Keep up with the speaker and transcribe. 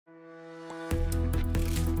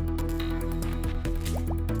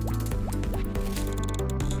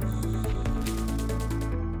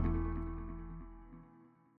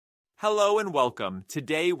Hello and welcome.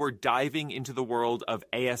 Today we're diving into the world of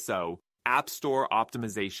ASO, App Store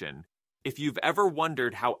Optimization. If you've ever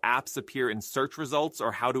wondered how apps appear in search results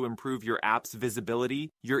or how to improve your app's visibility,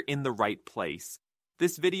 you're in the right place.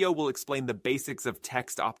 This video will explain the basics of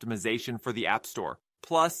text optimization for the App Store.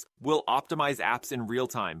 Plus, we'll optimize apps in real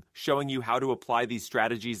time, showing you how to apply these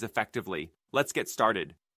strategies effectively. Let's get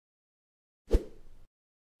started.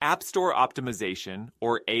 App Store Optimization,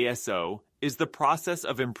 or ASO, is the process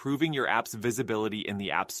of improving your app's visibility in the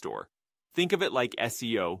App Store. Think of it like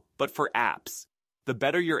SEO, but for apps. The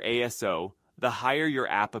better your ASO, the higher your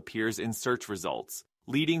app appears in search results,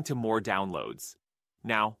 leading to more downloads.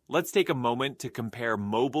 Now, let's take a moment to compare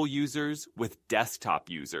mobile users with desktop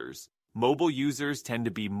users. Mobile users tend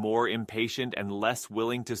to be more impatient and less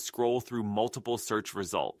willing to scroll through multiple search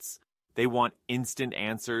results. They want instant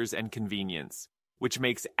answers and convenience, which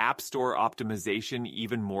makes App Store optimization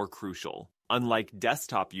even more crucial. Unlike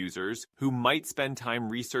desktop users, who might spend time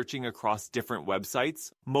researching across different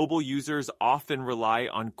websites, mobile users often rely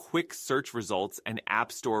on quick search results and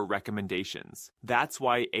App Store recommendations. That's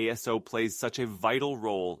why ASO plays such a vital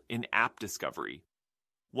role in app discovery.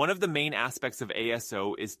 One of the main aspects of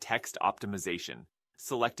ASO is text optimization,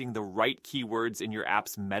 selecting the right keywords in your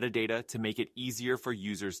app's metadata to make it easier for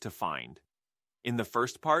users to find. In the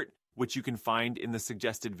first part, which you can find in the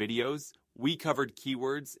suggested videos, we covered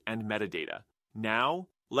keywords and metadata. Now,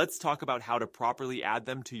 let's talk about how to properly add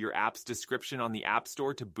them to your app's description on the App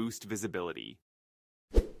Store to boost visibility.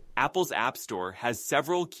 Apple's App Store has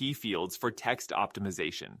several key fields for text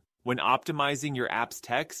optimization. When optimizing your app's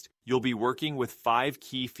text, you'll be working with 5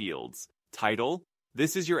 key fields. Title: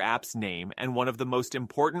 this is your app's name and one of the most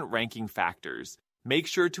important ranking factors. Make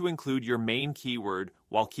sure to include your main keyword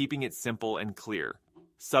while keeping it simple and clear.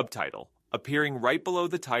 Subtitle: appearing right below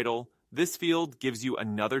the title, this field gives you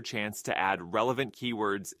another chance to add relevant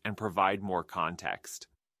keywords and provide more context.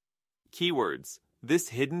 Keywords: this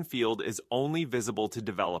hidden field is only visible to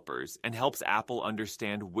developers and helps Apple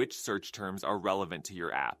understand which search terms are relevant to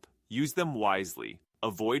your app. Use them wisely.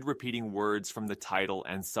 Avoid repeating words from the title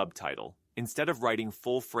and subtitle. Instead of writing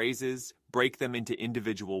full phrases, break them into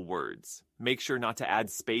individual words. Make sure not to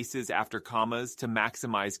add spaces after commas to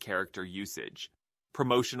maximize character usage.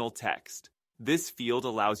 Promotional text: this field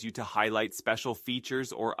allows you to highlight special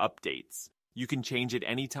features or updates. You can change it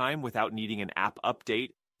anytime without needing an app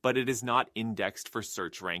update, but it is not indexed for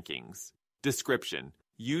search rankings. Description: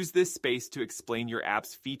 use this space to explain your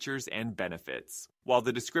app's features and benefits. While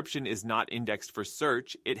the description is not indexed for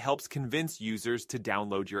search, it helps convince users to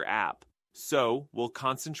download your app. So, we'll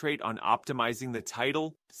concentrate on optimizing the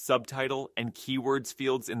title, subtitle, and keywords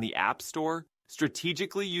fields in the App Store,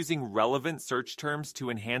 strategically using relevant search terms to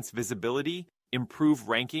enhance visibility, improve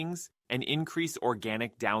rankings, and increase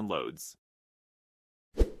organic downloads.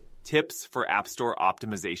 Tips for App Store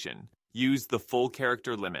optimization: use the full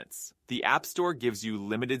character limits. The App Store gives you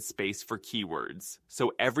limited space for keywords,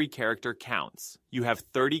 so every character counts. You have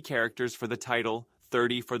 30 characters for the title,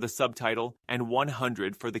 30 for the subtitle, and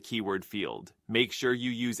 100 for the keyword field. Make sure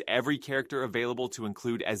you use every character available to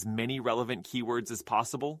include as many relevant keywords as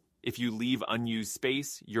possible. If you leave unused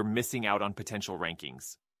space, you're missing out on potential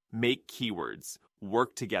rankings. Make keywords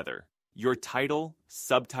work together. Your title,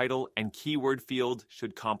 subtitle, and keyword field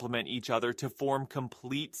should complement each other to form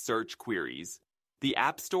complete search queries. The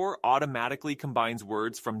App Store automatically combines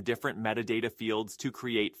words from different metadata fields to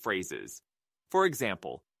create phrases. For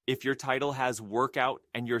example, if your title has workout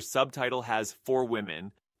and your subtitle has for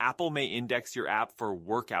women, Apple may index your app for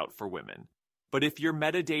workout for women. But if your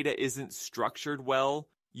metadata isn't structured well,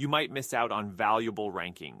 you might miss out on valuable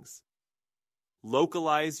rankings.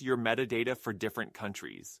 Localize your metadata for different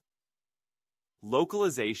countries.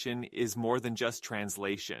 Localization is more than just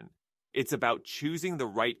translation. It's about choosing the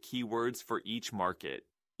right keywords for each market.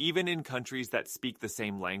 Even in countries that speak the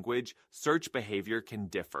same language, search behavior can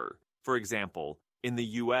differ. For example, in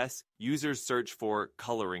the US, users search for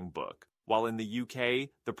coloring book, while in the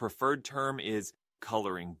UK, the preferred term is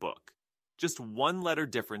coloring book. Just one letter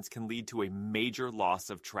difference can lead to a major loss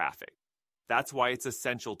of traffic. That's why it's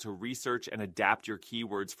essential to research and adapt your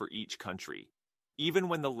keywords for each country. Even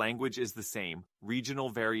when the language is the same, regional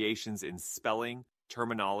variations in spelling,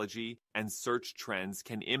 terminology, and search trends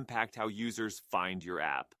can impact how users find your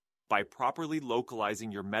app. By properly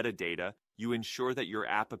localizing your metadata, you ensure that your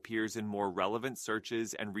app appears in more relevant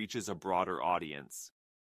searches and reaches a broader audience.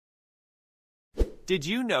 Did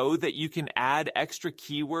you know that you can add extra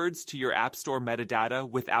keywords to your App Store metadata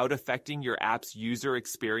without affecting your app's user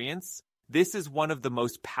experience? This is one of the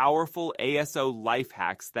most powerful ASO life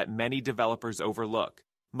hacks that many developers overlook.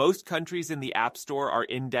 Most countries in the App Store are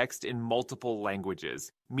indexed in multiple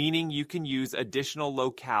languages, meaning you can use additional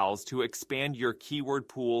locales to expand your keyword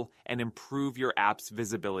pool and improve your app's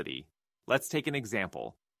visibility. Let's take an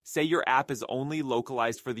example. Say your app is only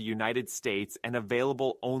localized for the United States and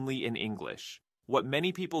available only in English. What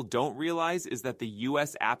many people don't realize is that the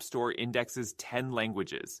US App Store indexes 10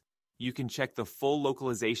 languages. You can check the full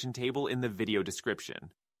localization table in the video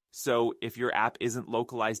description. So, if your app isn't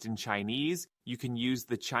localized in Chinese, you can use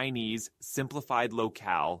the Chinese simplified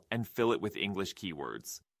locale and fill it with English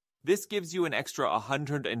keywords. This gives you an extra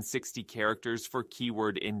 160 characters for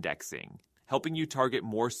keyword indexing, helping you target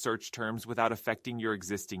more search terms without affecting your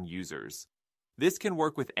existing users. This can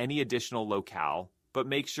work with any additional locale, but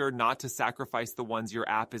make sure not to sacrifice the ones your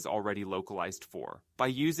app is already localized for. By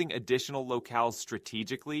using additional locales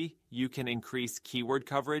strategically, you can increase keyword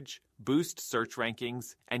coverage, boost search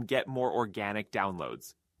rankings, and get more organic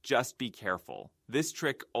downloads. Just be careful. This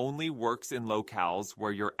trick only works in locales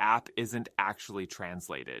where your app isn't actually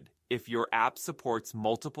translated. If your app supports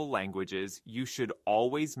multiple languages, you should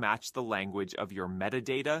always match the language of your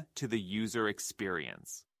metadata to the user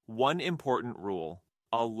experience. One important rule: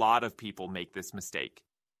 a lot of people make this mistake.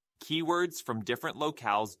 Keywords from different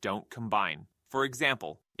locales don't combine. For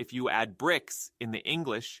example, if you add bricks in the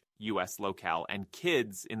English US locale and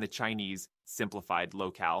kids in the Chinese simplified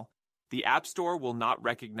locale, the App Store will not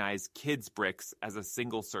recognize kids bricks as a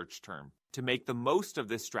single search term. To make the most of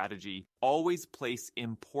this strategy, always place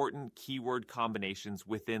important keyword combinations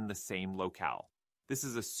within the same locale. This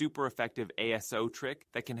is a super effective ASO trick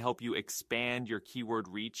that can help you expand your keyword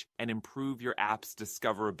reach and improve your app's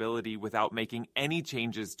discoverability without making any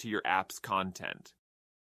changes to your app's content.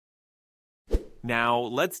 Now,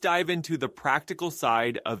 let's dive into the practical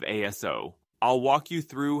side of ASO. I'll walk you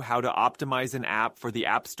through how to optimize an app for the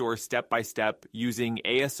App Store step by step using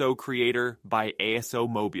ASO Creator by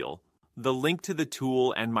ASOMobile. The link to the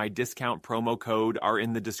tool and my discount promo code are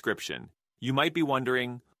in the description. You might be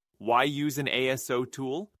wondering, why use an ASO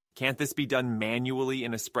tool? Can't this be done manually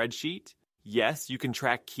in a spreadsheet? Yes, you can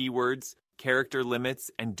track keywords, character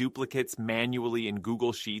limits, and duplicates manually in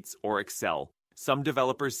Google Sheets or Excel. Some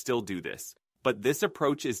developers still do this, but this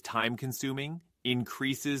approach is time-consuming,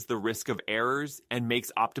 increases the risk of errors, and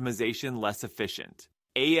makes optimization less efficient.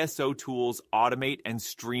 ASO tools automate and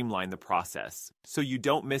streamline the process, so you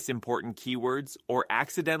don't miss important keywords or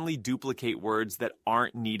accidentally duplicate words that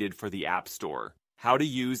aren't needed for the App Store. How to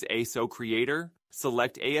use ASO Creator?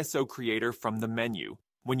 Select ASO Creator from the menu.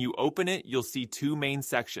 When you open it, you'll see two main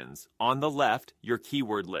sections. On the left, your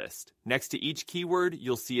keyword list. Next to each keyword,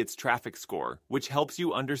 you'll see its traffic score, which helps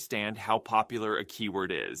you understand how popular a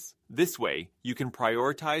keyword is. This way, you can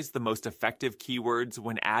prioritize the most effective keywords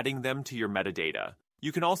when adding them to your metadata.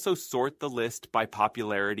 You can also sort the list by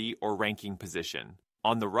popularity or ranking position.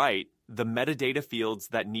 On the right, the metadata fields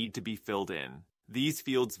that need to be filled in. These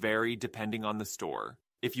fields vary depending on the store.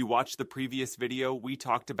 If you watched the previous video, we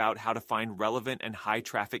talked about how to find relevant and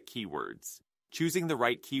high-traffic keywords. Choosing the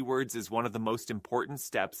right keywords is one of the most important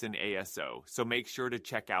steps in ASO, so make sure to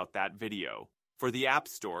check out that video. For the App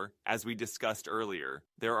Store, as we discussed earlier,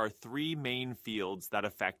 there are three main fields that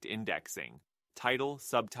affect indexing: title,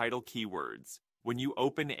 subtitle, keywords. When you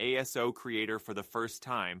open ASO Creator for the first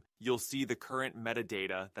time, you'll see the current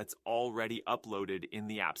metadata that's already uploaded in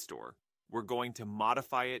the App Store. We're going to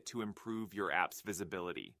modify it to improve your app's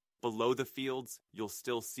visibility. Below the fields, you'll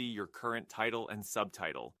still see your current title and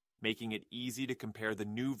subtitle, making it easy to compare the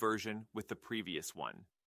new version with the previous one.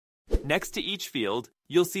 Next to each field,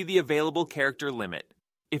 you'll see the available character limit.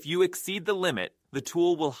 If you exceed the limit, the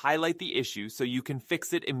tool will highlight the issue so you can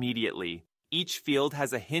fix it immediately. Each field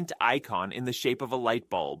has a hint icon in the shape of a light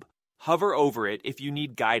bulb. Hover over it if you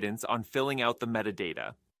need guidance on filling out the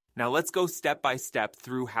metadata. Now let's go step by step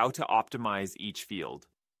through how to optimize each field.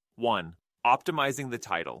 1. Optimizing the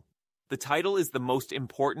title. The title is the most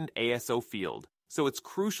important ASO field, so it's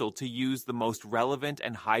crucial to use the most relevant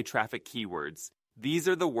and high-traffic keywords. These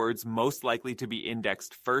are the words most likely to be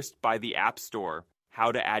indexed first by the App Store.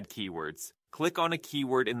 How to add keywords. Click on a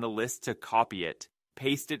keyword in the list to copy it.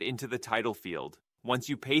 Paste it into the title field. Once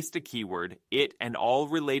you paste a keyword, it and all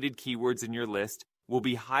related keywords in your list will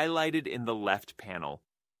be highlighted in the left panel.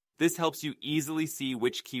 This helps you easily see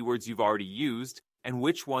which keywords you've already used and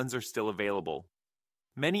which ones are still available.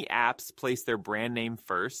 Many apps place their brand name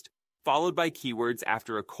first, followed by keywords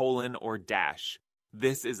after a colon or dash.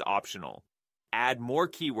 This is optional. Add more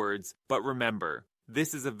keywords, but remember,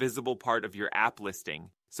 this is a visible part of your app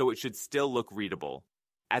listing, so it should still look readable.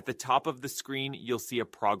 At the top of the screen, you'll see a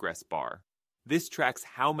progress bar. This tracks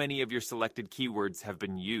how many of your selected keywords have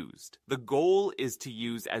been used. The goal is to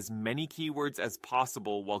use as many keywords as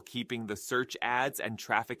possible while keeping the search ads and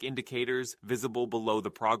traffic indicators visible below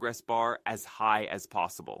the progress bar as high as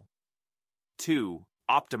possible. 2.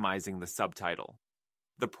 Optimizing the subtitle.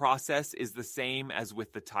 The process is the same as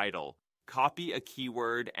with the title. Copy a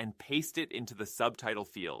keyword and paste it into the subtitle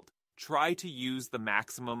field. Try to use the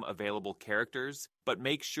maximum available characters, but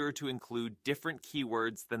make sure to include different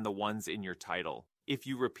keywords than the ones in your title. If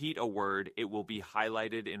you repeat a word, it will be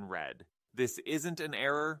highlighted in red. This isn't an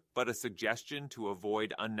error, but a suggestion to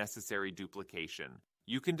avoid unnecessary duplication.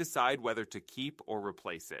 You can decide whether to keep or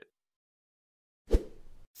replace it.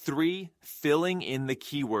 3. Filling in the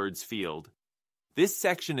keywords field. This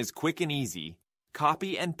section is quick and easy.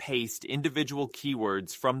 Copy and paste individual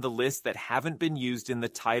keywords from the list that haven't been used in the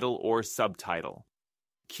title or subtitle.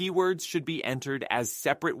 Keywords should be entered as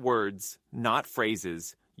separate words, not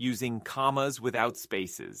phrases, using commas without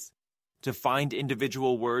spaces. To find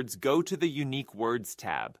individual words, go to the Unique Words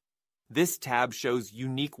tab. This tab shows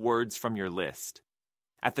unique words from your list.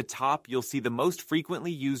 At the top, you'll see the most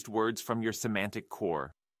frequently used words from your semantic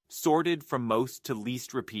core, sorted from most to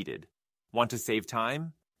least repeated. Want to save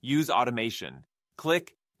time? Use automation.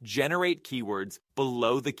 Click Generate Keywords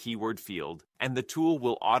below the keyword field, and the tool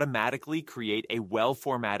will automatically create a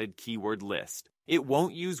well-formatted keyword list. It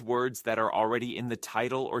won't use words that are already in the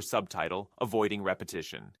title or subtitle, avoiding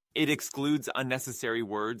repetition. It excludes unnecessary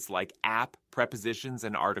words like app, prepositions,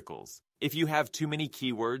 and articles. If you have too many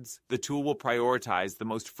keywords, the tool will prioritize the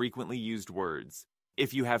most frequently used words.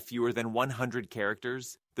 If you have fewer than 100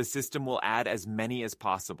 characters, the system will add as many as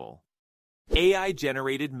possible.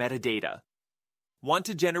 AI-generated metadata. Want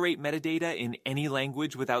to generate metadata in any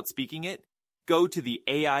language without speaking it? Go to the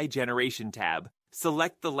AI Generation tab,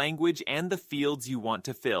 select the language and the fields you want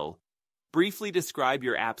to fill. Briefly describe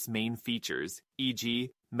your app's main features,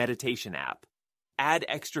 e.g., meditation app. Add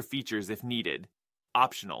extra features if needed.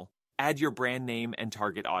 Optional. Add your brand name and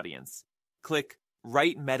target audience. Click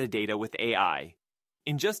Write Metadata with AI.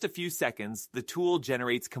 In just a few seconds, the tool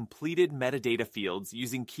generates completed metadata fields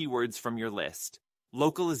using keywords from your list.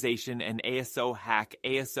 Localization and ASO Hack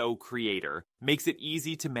ASO Creator makes it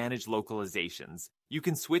easy to manage localizations. You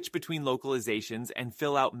can switch between localizations and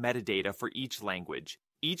fill out metadata for each language.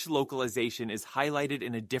 Each localization is highlighted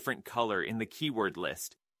in a different color in the keyword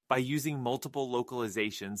list. By using multiple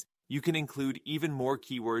localizations, you can include even more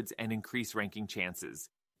keywords and increase ranking chances.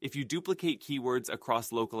 If you duplicate keywords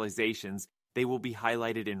across localizations, they will be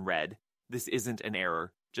highlighted in red. This isn't an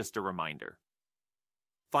error, just a reminder.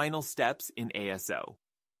 Final steps in ASO.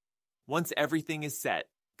 Once everything is set,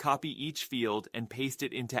 copy each field and paste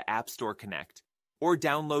it into App Store Connect, or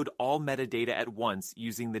download all metadata at once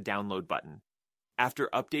using the download button. After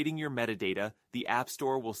updating your metadata, the App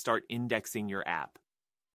Store will start indexing your app.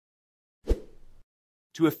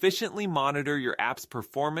 To efficiently monitor your app's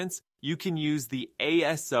performance, you can use the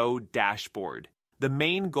ASO dashboard. The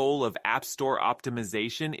main goal of App Store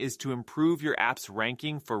optimization is to improve your app's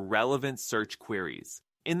ranking for relevant search queries.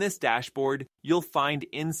 In this dashboard, you'll find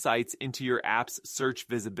insights into your app's search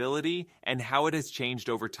visibility and how it has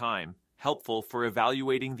changed over time, helpful for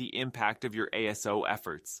evaluating the impact of your ASO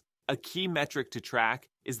efforts. A key metric to track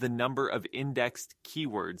is the number of indexed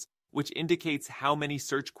keywords, which indicates how many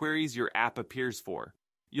search queries your app appears for.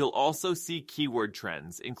 You'll also see keyword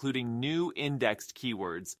trends, including new indexed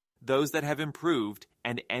keywords, those that have improved,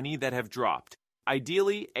 and any that have dropped.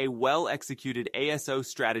 Ideally, a well-executed ASO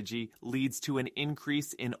strategy leads to an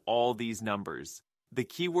increase in all these numbers. The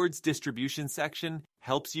Keywords Distribution section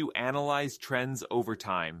helps you analyze trends over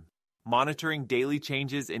time. Monitoring daily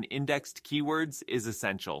changes in indexed keywords is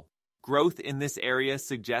essential. Growth in this area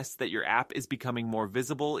suggests that your app is becoming more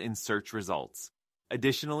visible in search results.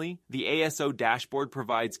 Additionally, the ASO dashboard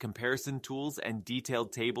provides comparison tools and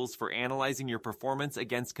detailed tables for analyzing your performance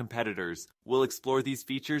against competitors. We'll explore these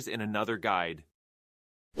features in another guide.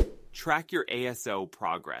 Track your ASO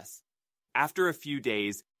progress. After a few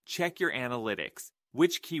days, check your analytics.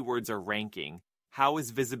 Which keywords are ranking? How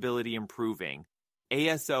is visibility improving?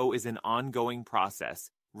 ASO is an ongoing process.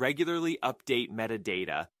 Regularly update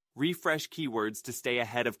metadata. Refresh keywords to stay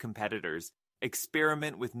ahead of competitors.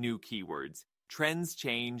 Experiment with new keywords. Trends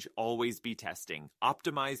change, always be testing.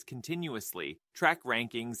 Optimize continuously. Track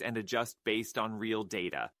rankings and adjust based on real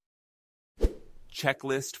data.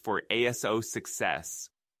 Checklist for ASO success.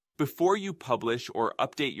 Before you publish or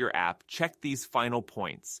update your app, check these final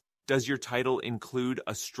points. Does your title include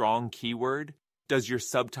a strong keyword? Does your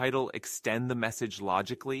subtitle extend the message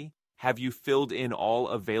logically? Have you filled in all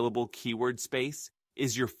available keyword space?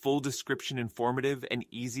 Is your full description informative and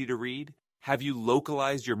easy to read? Have you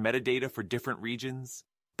localized your metadata for different regions?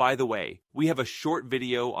 By the way, we have a short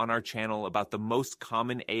video on our channel about the most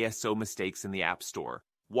common ASO mistakes in the App Store.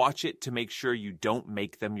 Watch it to make sure you don't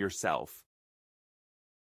make them yourself.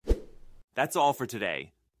 That's all for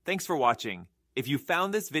today. Thanks for watching. If you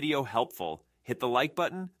found this video helpful, hit the like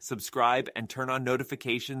button, subscribe, and turn on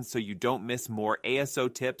notifications so you don't miss more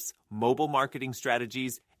ASO tips, mobile marketing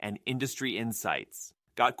strategies, and industry insights.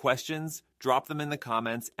 Got questions? Drop them in the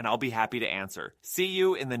comments and I'll be happy to answer. See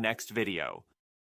you in the next video.